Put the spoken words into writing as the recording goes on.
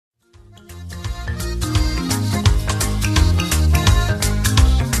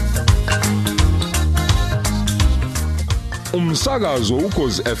Umsakazo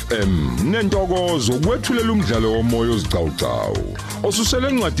Ukhozi FM nentokozo kwethulela umdlalo womoya ozicawucawu. Osusele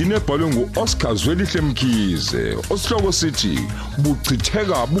encwadini ebhalwe nguOscar Zwelihle Mkhize, osihloko sithi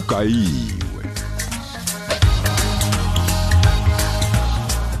Buchitheka Bugayiwe.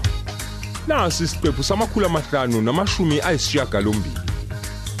 Nasi isiqephu samakhulu amahlanu namashumi ayisishiyagalombili.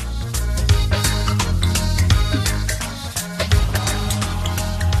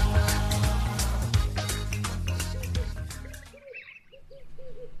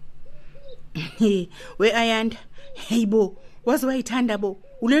 We Ayanda, hey bo, wazi wayithanda bo,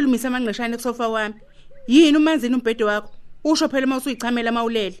 ulelumisa amanqeshane kusofa wami. Yini umanzini umbhedo wakho? Usho phela uma usuyichamela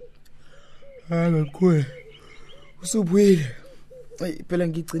mawulele. Ngakho. Usubuyile. Phela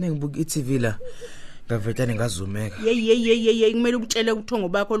ngigcine ngibuka iTV la. Ngavetane ngazumeka. Hey kumele ukutshele ubuthongo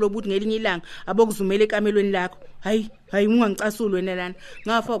bakho lobuthi ngelinye ilanga abokuzumela ekamelweni lakho. Hayi ungangicasuli wena lana.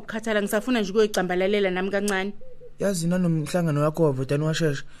 Ngafa ukukhathala ngisafuna nje ukuyicambalalela nami kancane. Yazi nanomhlangano wakho wavetane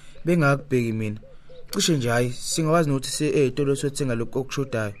washesha. Bengakubheki mina. Cishe nje hayi singawazi nokuthi etolo sothenga lokho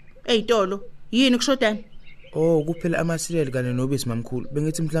okushodayo. Eyitolo, yini kushodani? Oh, kuphela ama-cereal kanye nobisi mamkhulu.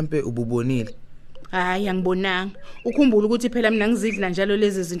 Bengithi mhlambe ububonile. Hayi angibonanga. Ukhumbula ukuthi phela mina ngizidla njalo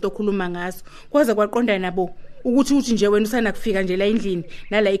lezi zinto okhuluma ngazo. Kwaze kwaqonda nabo ukuthi nje wena usana kufika nje la endlini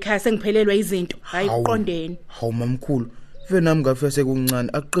nala ekhaya sengiphelelwa izinto. Hayi kuqondene. Hawu mamkhulu. Nami ngafika sekuncane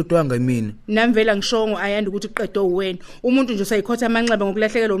akuqedwanga mina. Nami vela ngishongo Ayanda ukuthi uqedwe uwena. Umuntu nje usayikhotha amanxeba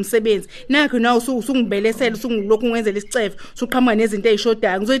ngokulahlekelwa umsebenzi. Nakho nawe usungibelesela usungilokhu ngenzela isicefe. Usuqhamuka nezinto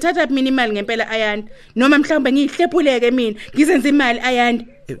ezishodayo. Ngizoyithatha mina imali ngempela Ayanda. Noma mhlawumbe ngihlephuleke mina ngizenza imali Ayanda.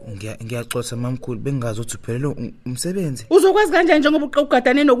 Ngiyaxoxa mamkhulu bengazi ukuthi uphelele umsebenzi. Uzokwazi kanjani njengoba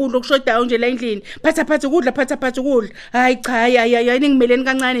uqagadane nokudla okushodayo nje la endlini? Phatha ukudla. Hayi cha hayi ningimeleni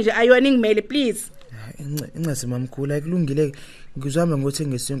kancane nje ayona ningimele please. Incase mamkhulu ayikulungile ngizama ngothi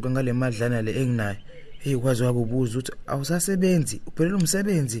ngesinkwe ngale madlana le enginayo. Kwazi wabubuza ukuthi awusasebenzi uphelele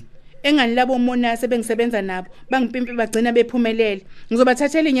umsebenzi. Engani labo monase bengisebenza nabo bangimpimpi bagcina bephumelele.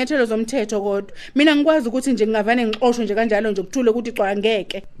 Ngizobathathela inyathelo zomthetho kodwa. Mina ngikwazi ukuthi nje ngingavane ngixoshwe nje kanjalo nje ukuthule ukuthi xa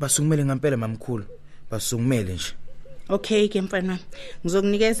ngeke. Basungumele ngempela mamkhulu. Basungumele nje. Okay ke mfana.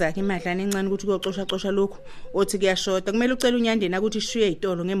 Ngizokunikeza ke imadlana encane ukuthi uyoxosha lokho othi kuyashoda. Kumele ucela unyandeni ukuthi ishiye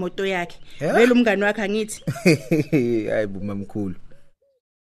izitolo ngemoto yakhe. Vele umngani wakhe angithi. Hayi mamkhulu.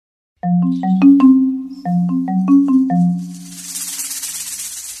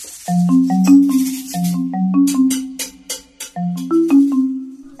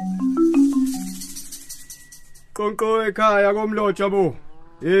 Qonqo ekhaya komlotsha bo.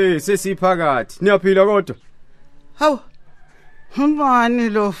 Sesiphakathi. Niyaphila kodwa? Hawu. Mbani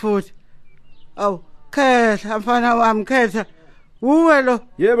lo futhi? Awu, khetha mfana wami khetha. Uwe lo.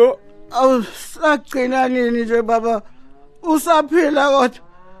 Yebo. Awu sagcina nini nje baba? Usaphila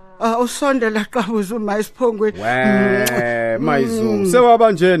kodwa. Usondela qabuza uMayisiphongweni. Mayizu.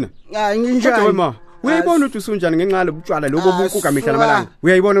 Sewaba njena. Hayi nginjani? Kodwa wema, uyayibona ukuthi usunjani ngenxa yalobutshwala lobo bunkuka mihla namalanga.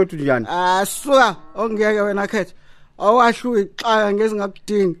 Uyayibona ukuthi unjani? Suka, ongiyeke wena khetha. Awahluka ixaka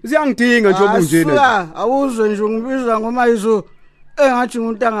ngezingakudingi. Siyangidinga nje obunjene. Suka, awuzwe nje ungibiza ngoMayizu. Engathi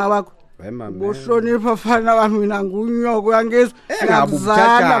nguntanga wakho. Bohlonipha fana wami mina ngunyoko uyangizwa.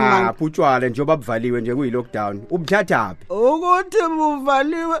 Ngiyakuzala manje. Butshwala njengoba buvaliwe nje kuyi lockdown. Ubuthathaphi? Ukuthi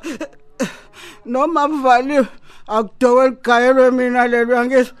buvaliwe noma buvaliwe akudoke ligayelwe mina lelo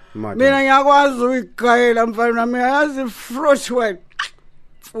uyangizwa. Mina ngiyakwazi ukugayela mfana mina yazi fruit well.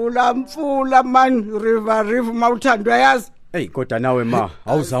 Mfula man river mawuthandwa yazi. Kodwa nawe ma,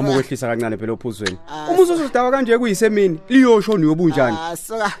 awuzama ukwehlisa kancane phela ophuzweni. Umuso uzodawa kanje kuyisemini, liyosho niyobunjani.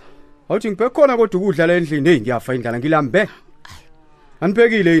 Suka. Awuthi ngibheke khona kodwa ukudla la endlini, ngiyafa indlala ngilambe.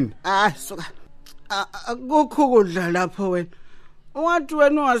 Anibhekile yini? Suka. Akukho ukudla lapho wena. Ungathi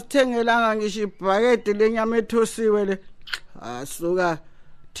wena ungasithengelanga ngisho ibhakede lenyama ethosiwe le. Suka.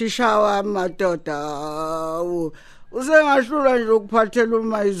 Thisha wamadoda. Usengahlula nje ukuphathela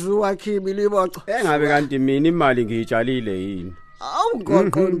uMayizu wakhe ibiliboco. Engabe kanti mina imali ngiyitshalile yini?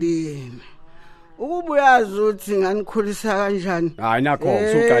 Awugoqondini. Ukubuyazi ukuthi nganikhulisa kanjani? Hayi nakho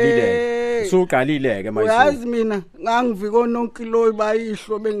usuqalile ke Mayizu. Uyazi mina ngangivika ononkilo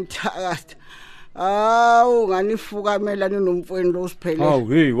bayihlo bengithakatha. Nganifukamelana nomfweni lo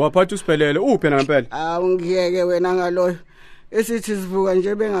usiphelele. Waphatha usiphelele uphi ngempela? Ngiyeke wena ngaloyo. Esithi sivuka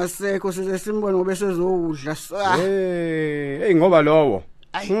nje bengasekho size simbone ngobe sezowudla. Ngoba lowo.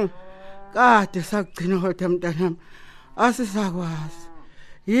 Kade sagcina kodwa mntanami. Asisakwazi.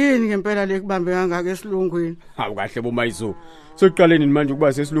 Yini ngempela lekubambe kangaka esilungwini? Hawu kahle boMayizu. Soqaleni manje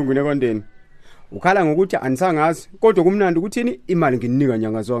ukuba sesilungwini ekwandeni. Ukhala ngokuthi anisangazi kodwa kumnandi ukuthini imali ngininika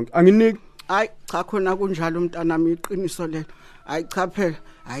nyanga zonke. Anginiki. Hayi cha khona kunjalo mntanami iqiniso lelo. Hayi cha phela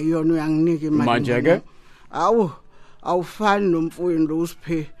ayiyona uyanginika imali. Manje ke? Awu awufani nomfundo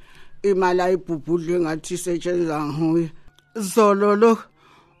usiphe imali ayibhubhudle ngathi isetshenzwa nguye. Zolo lo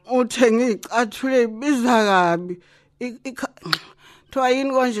uthenga icathulo ebiza kabi thoa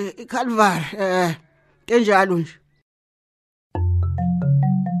yini konje iCalvary kenjalo nje.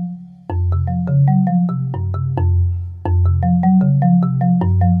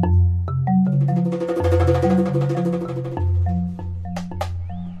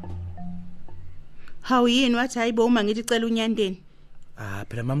 Hawu yini wathi hayibo uma ngithi cela uNyandeni?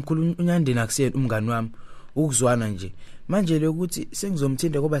 Phela mamkhulu uNyandeni akusiyena umngani wami ukuzwana nje. Manje lokuthi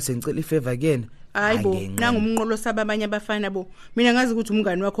sengizomthinda ngoba sengicela ifavor kuyena. Hayibo nangumnqolo saba abanye abafana bo. Mina ngazi ukuthi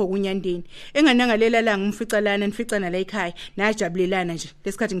umngani wakho kuNyandeni. Enganangalela la ngumficalana nificana la ekhaya najabulelana nje.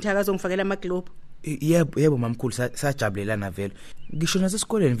 Lesikhathi ngithakaza ngifakela amaglobe. Yebo mamkhulu sajabulelana vele. Ngisho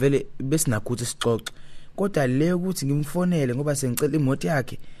nasesikoleni vele besinakhuthi sixoxe. Kodwa le ukuthi ngimfonele ngoba sengicela imoto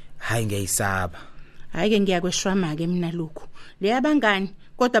yakhe hayi ngiyayisaba. Hayi ke ngiyakweshwama ke mina lokho. Le abangani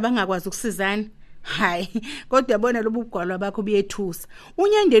kodwa bangakwazi ukusizana. Hayi kodwa yabona lobu bugwalwa bakho buyethusa.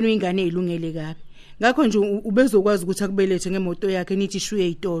 uNyandeni uyingane ezilungele kabi. Ngakho nje ubezokwazi ukuthi akubelethe ngemoto yakhe nithi shuye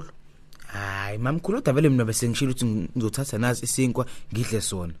izitolo. Hayi mamkhulu kodwa vele mina bese ngishilo ukuthi ngizothatha nazi isinkwa ngidle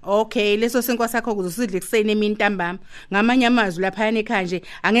sona. Okay leso sinkwa sakho kuzosidla ekseni emini ntambama. Ngamanye amazwi lapha yana ekhaya nje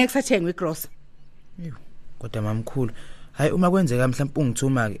angeke sathengwe igross. Kodwa mamkhulu hayi uma kwenzeka mhlawumbe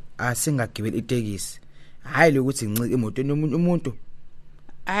ungithuma ke asingagibela itekisi. Hayi lokuthi ngincike emotweni yomunye umuntu.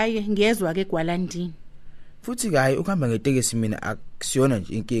 Hayi ngiyezwa ke Gwalandini. Futhi hayi ukuhamba ngetekisi mina akusiyona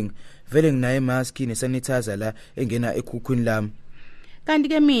nje inkinga. Vele nginaye mask nesanitizer la engena ekhukhwini lami. Kanti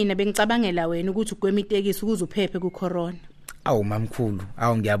ke mina bengicabangela wena ukuthi ugwema itekisi ukuze uphephe kucorona. Awu mamkhulu,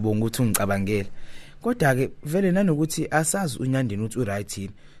 awu ngiyabonga ukuthi ungicabangela. Kodwa ke vele nanokuthi asazi uNyandeni uthi uright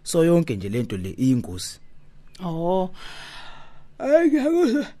yini. So yonke nje lento le iyingozi. Oh.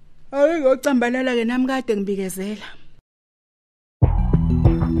 Hayi ngocambalala ke nami kade ngibikezela.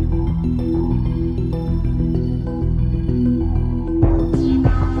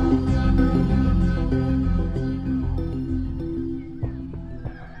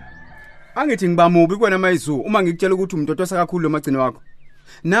 Angithi ngibamubi kuwena Mayizu uma ngikutshela ukuthi umntotosa kakhulu lomagcino wakho.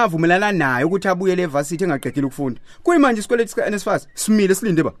 Navumelana naye ukuthi abuyele evarsity engaqedile ukufunda. Kuyimanje isikweletu sikaNSFAS simile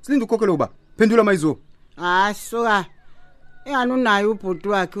silinde ukhokhela uba. Phendula Mayizu. Suka. Engani unayo ubhuti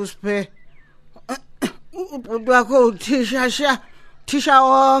wakhe usiphe. Ubhuti wakho uthisha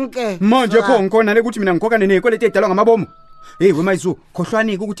wonke. Manje kho ngikhona ukuthi mina ngikhokha nezikweletu ezidalwa ngamabomu. Hey we Mayizu,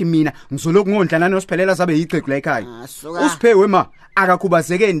 khohlwanike ukuthi mina ngizoloku ngondlana nosiphelela sabe yiqhequ la ekhaya. Usiphe wema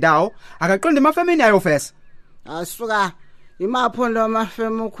akakhubazeke indawo, akaqonde emafemini ayo fesa. Suka. Imaphondo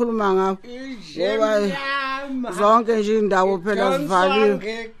amafemu ukhuluma ngawo. Zonke nje indawo phela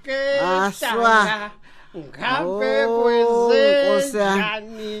zivaliwe. Suka. Ngaphe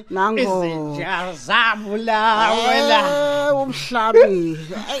kwezengani izinja zabula wena umhlabi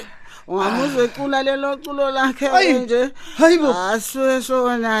ungamuzwe ecula lelo culo lakhe nje hayibo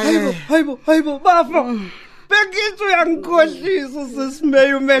aswesona hayibo bafa bekithi uyangikhohlisa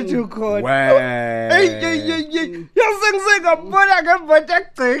sisimeyo umeju khona yasengizengabona ngemboda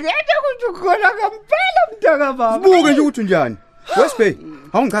egceke ade ukuthi ukhona ngempela mntaka baba buke nje ukuthi unjani Wesibhe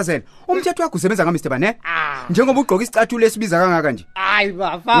awungichazela umthetho wakho usebenza nga Mr Bane njengoba ugqoka isicathulo esibiza kangaka nje hayi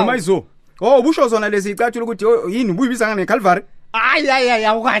bafa Mayizo ubusho zona lezi icathulo ukuthi yini ubuyibiza ngane Calvary hayi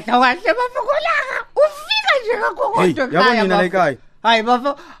ukahle bafa kolaka ufika nje ngakho yabona nina la ekhaya hayi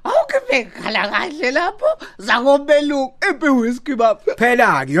bafa awukebekhala kahle lapho zakobelungu empe whisky baba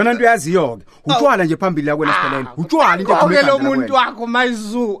phela ke yona into yaziyo ke utshwala nje phambili yakho lesiphelele utshwala into ekhuleka lo muntu wakho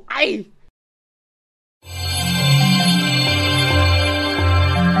Mayizu hayi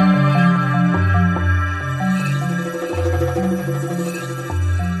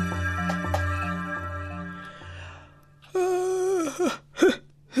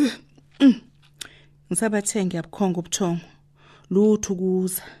Ngisabathenga yabukhonga ubuthongo lutho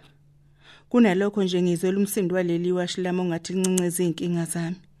kuza kunalokho nje ngizwela umsindo waleli washi lami ongathi lincinceze izinkinga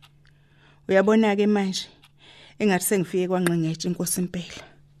zami uyabona ke manje engathi sengifike kwanqengetshe inkosi impela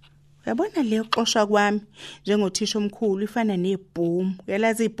uyabona le uxoshwa kwami njengothisha omkhulu ifana nebhomu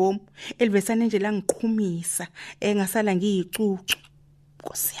uyalazi ibhomu elivesana nje la ngiqhumisa engasala ngiyicucu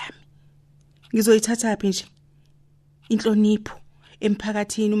Nkosi yami ngizoyithatha phi nje inhlonipho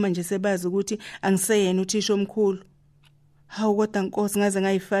emphakathini uma nje sebazi ukuthi angiseyena uthisha omkhulu hawu kodwa Nkosi ngaze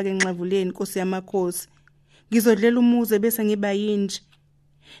ngayifaka enxavuleni Nkosi yamakhosi ngizodlela umuze bese ngiba yinje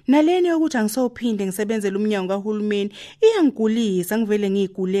naleni ukuthi angisophinde ngisebenzele umnyango kahulumeni iyangigulisa ngivele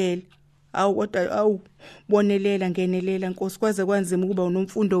ngigulela awu kodwa bonelela ngenelela Nkosi kwaze kwanzima ukuba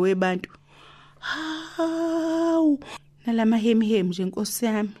unomfundo webantu hawu nalamahemhem nje Nkosi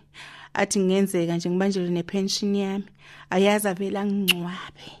yami athi ngenzeka nje ngibanjelwe nepension yami ayazi avela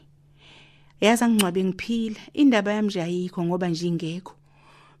ngcwabe yazi ngcwabe ngiphila indaba yami nje ayikho ngoba nje ingekho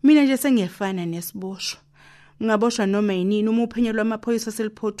mina nje sengiyafana nesiboshwa ngaboshwa noma yinini uma uphenyelwa amaphoyisa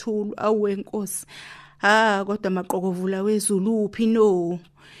seliphothulu awenkosi kodwa maqokovula wezulu uphi no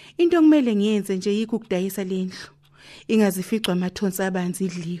into kumele ngiyenze nje yikho ukudayisa lendlu ingazificwa amathonsi abanzi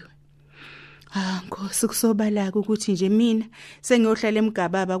idliwe Nkosi kusobala ukuthi nje mina sengiyohlala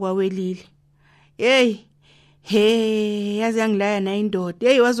emgababa kwawelile yazi yangilaya na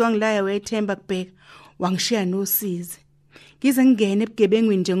indoda wazwangilaya wethemba kubheka wangishiya nosizi ngize ngingene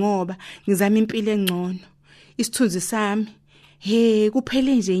ebugebengwini nje ngoba ngizama impilo engcono isithunzi sami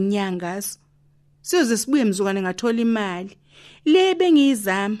kuphele nje inyangazo siyoze sibuye mzukwane ngathola imali le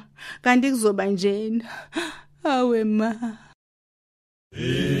bengizama kanti kuzoba njena awe ma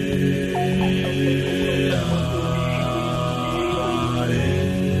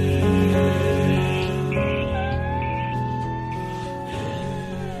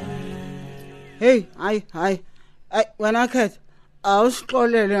Hey hayi wena Khetha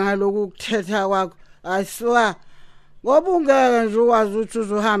awusixolele ngaloku ukuthetha kwakho ayiswa ngoba ungeke nje ukwazi ukuthi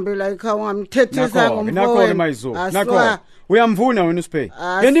uzohambe la ekhaya ungamthethisa ngomfowenu nakho mayizo nakho uyamvuna wena uSiphe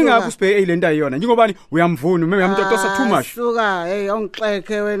yena ingakho uSiphe eyilento ayiyona njengobani uyamvuna uma uyamtotosa too much suka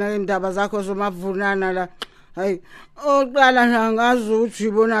awungixeke wena indaba zakho zomavunana la hayi oqala nje ngazi ukuthi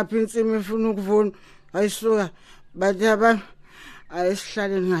ibona phi insimi ifuna ukuvuna ayisuka bathi abantu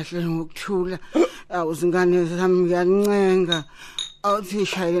ayisihlale ngahle ngokuthula awuzingane zami ngiyancenga awuthi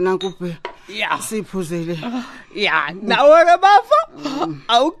shaye nakubhe siphuzele nawe ke bafa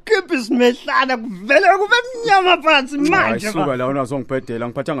awukhiphi isimehlana kuvele kube mnyama phansi manje ayisuka la unazongibhedela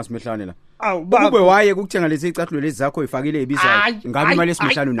ngiphathanga simehlane la ube waye ukuthenga lezi icathulo lezi zakho ifakile ibizayo ngabe imali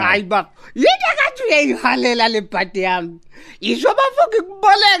esimehlana unayo hayi baba yini akathi uyayihalela le bhadi yami isho bafuki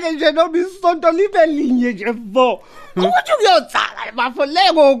kuboleke nje noma isonto libe linye nje vo ukuthi kuyotsala bafo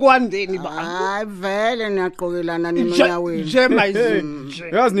leko kwandeni baba hayi vele niyaqokelana ninonyaweni nje mayizu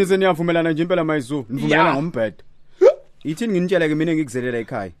yazi nize niyavumelana nje impela mayizu nivumelana ngombhedo ithini nginitshela ke mina ngikuzelela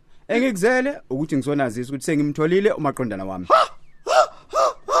ekhaya engikuzele ukuthi ngizonazisa ukuthi sengimtholile umaqondana wami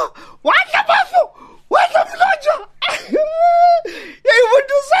wadla bafu wadla mlonja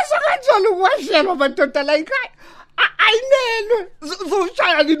yeyibuntu sesa kanjalo ukwahlelwa madoda la ekhaya ayinelwe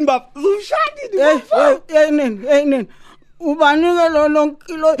uzoshaya kini baba uzoshaya kini nini ubanike lo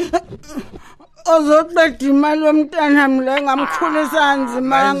nonkilo ozoqeda imali yomntana mle ngamkhulisa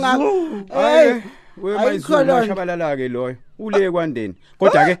nzima ngakho we mayizo shabalala ke loyo ule kwandeni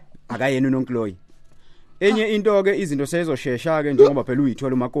kodwa ke akayena uNonkiloyi enye into ke izinto sezoshesha ke njengoba phela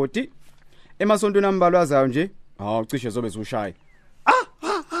uyithola umakoti emasontweni ambalwazayo nje cishe zobe zushaya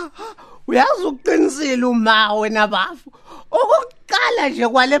uyazi uqinisile uma wena bafu okuqala nje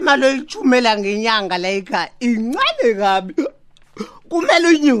kwale mali oyithumela ngenyanga la ekhaya incane kabi kumele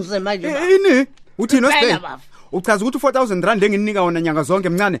unyuse manje yini uthini uSiphe uchaza ukuthi 4000 rand engininika wona nyanga zonke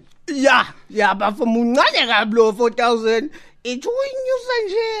mncane ya bafu muncane kabi lo 4000 ithi uyinyusa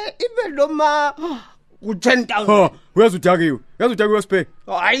nje ibe noma ku10000 uyazudakiwe uSiphe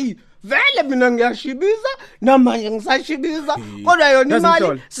hayi vele mina ngiyashibiza namanje ngisashibiza kodwa yona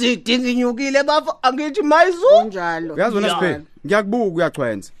imali sidinga inyukile bafu angithi mayizu njalo uyazi wona Siphe ngiyakubuka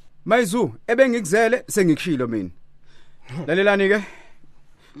uyachwenza mayizu ebengikuzele sengikushilo mina lalelani ke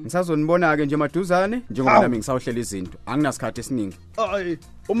ngisazonibona ke nje maduzane njengoba nami ngisawuhlela izinto anginasikhathi esiningi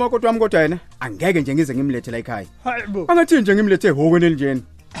uma kodwa yena angeke nje ngize ngimlethe la ekhaya angathi nje ngimlethe hokweni elinjeni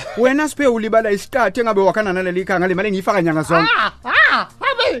wena Siphe ulibala isikhathi engabe wakhana naleli ikhaya ngale mali engiyifaka nyanga zonke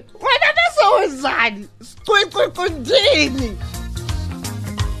habe wena bese wenzani sicwicwicwindini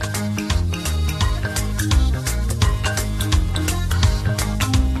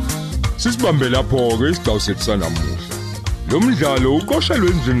Sisibambe lapho ke isigcawu sethu sanamuhla. Lo mdlalo uqoshelwe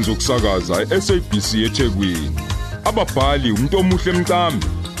endlini zokusakaza eSABC eThekwini. Ababhali umuntu omuhle Mcambi,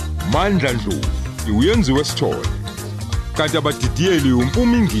 Mandla Ndlovu, uyenziwe Sithole. Kanti abadidiyeli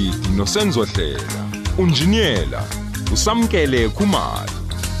uMpumi Ngidi noSenzo Hlela, Unjiniyela, uSamkele Khumalo.